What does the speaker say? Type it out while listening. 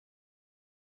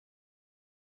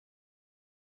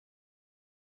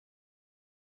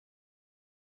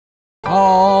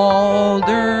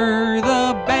Calder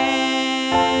the band.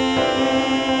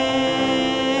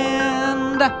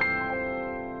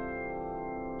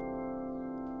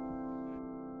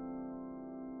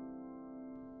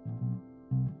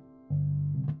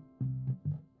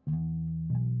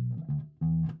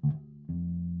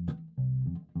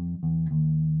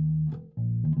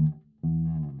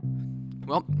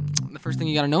 Well, the first thing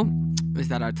you gotta know is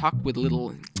that I talk with a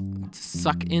little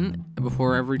suck in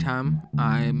before every time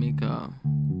I make a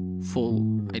full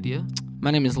idea.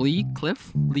 My name is Lee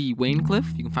Wayne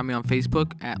Cliff. You can find me on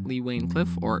Facebook at Lee Wayne Cliff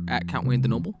or at Count Wayne the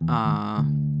Noble.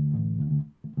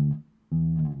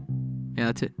 Yeah,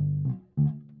 that's it.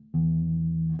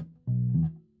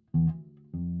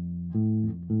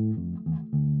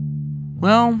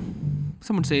 Well,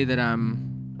 some would say that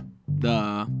I'm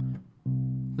the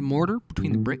mortar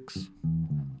between the bricks.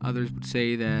 Others would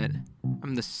say that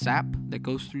I'm the sap that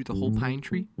goes through the whole pine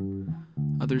tree.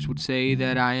 Others would say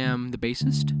that I am the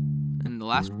bassist, and the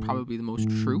last probably the most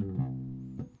true.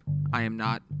 I am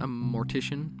not a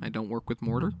mortician. I don't work with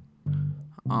mortar.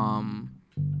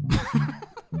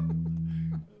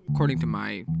 According to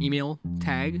my email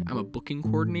tag, I'm a booking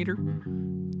coordinator.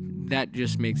 That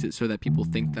just makes it so that people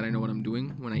think that I know what I'm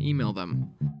doing when I email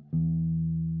them.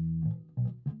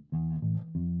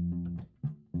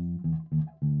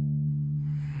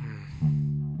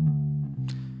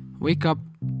 Wake up,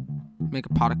 make a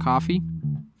pot of coffee,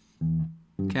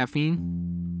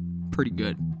 caffeine, pretty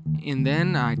good. And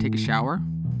then I take a shower.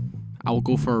 I will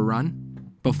go for a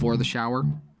run before the shower.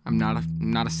 I'm not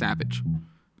a savage,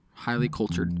 highly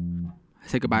cultured. I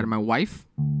say goodbye to my wife.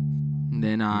 And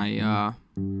then I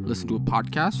listen to a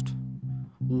podcast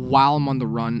while I'm on the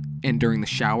run and during the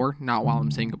shower, not while I'm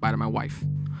saying goodbye to my wife.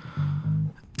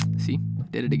 See, I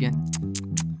did it again.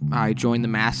 I join the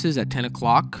masses at 10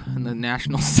 o'clock in the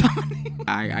national summoning.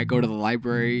 I go to the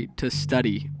library to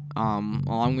study,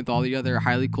 along with all the other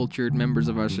highly cultured members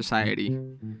of our society.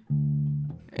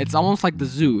 It's almost like the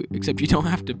zoo, except you don't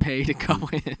have to pay to go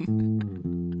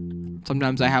in.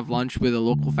 Sometimes I have lunch with a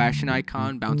local fashion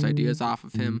icon, bounce ideas off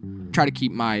of him, try to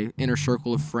keep my inner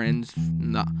circle of friends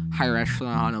in the higher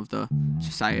echelon of the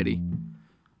society.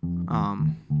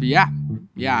 But yeah,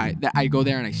 I go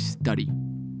there and I study.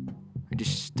 I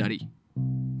just study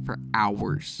for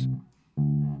hours.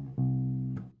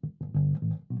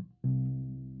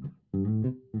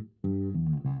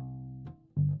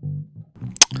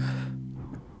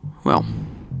 Well,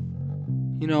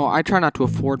 I try not to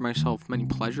afford myself many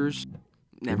pleasures.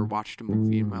 Never watched a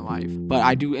movie in my life, but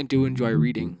I do enjoy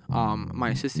reading.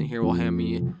 My assistant here will hand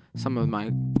me some of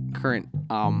my current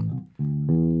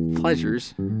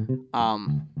pleasures.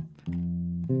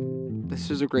 This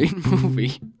is a great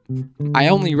movie. I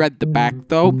only read the back,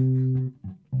 though.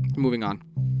 Moving on.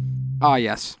 Ah,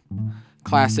 yes.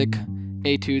 Classic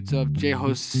Etudes of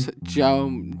Joseph.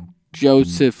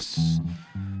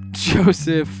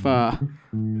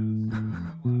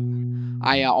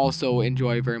 I also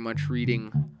enjoy very much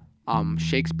reading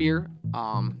Shakespeare.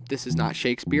 This is not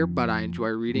Shakespeare, but I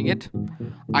enjoy reading it.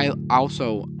 I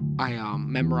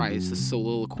memorize the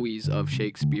soliloquies of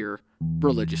Shakespeare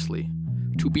religiously.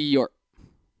 To be your...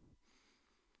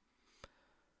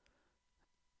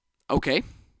 Okay,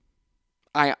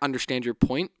 I understand your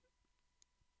point.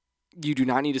 You do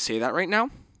not need to say that right now.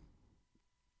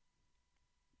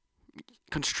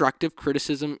 Constructive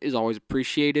criticism is always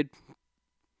appreciated.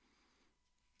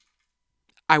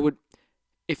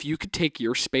 If you could take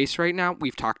your space right now,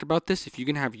 we've talked about this, if you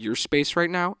can have your space right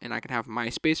now, and I can have my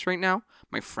space right now,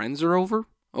 my friends are over,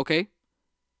 okay?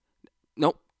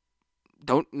 Nope.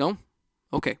 No?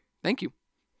 Okay, thank you.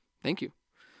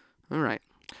 All right.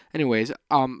 Anyways,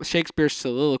 Shakespeare's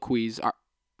soliloquies are...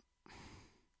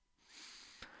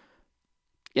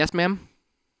 Yes, ma'am?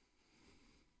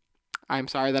 I'm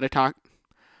sorry that I talked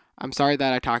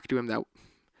to him that...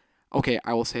 Okay,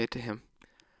 I will say it to him.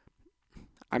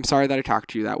 I'm sorry that I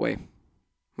talked to you that way.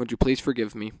 Would you please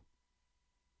forgive me?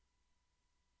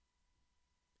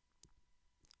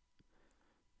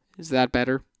 Is that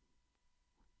better?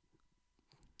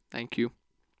 Thank you.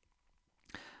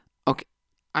 Okay,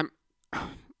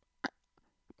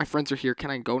 my friends are here.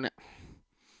 Can I go now?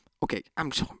 Okay,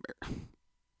 I'm so embarrassed.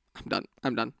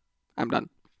 I'm done.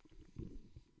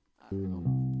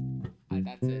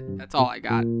 That's it. That's all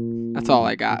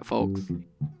I got, folks.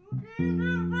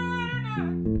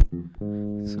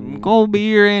 Some cold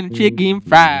beer and a chicken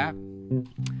fry. All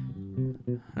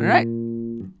right.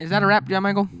 Is that a wrap, John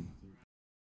Michael?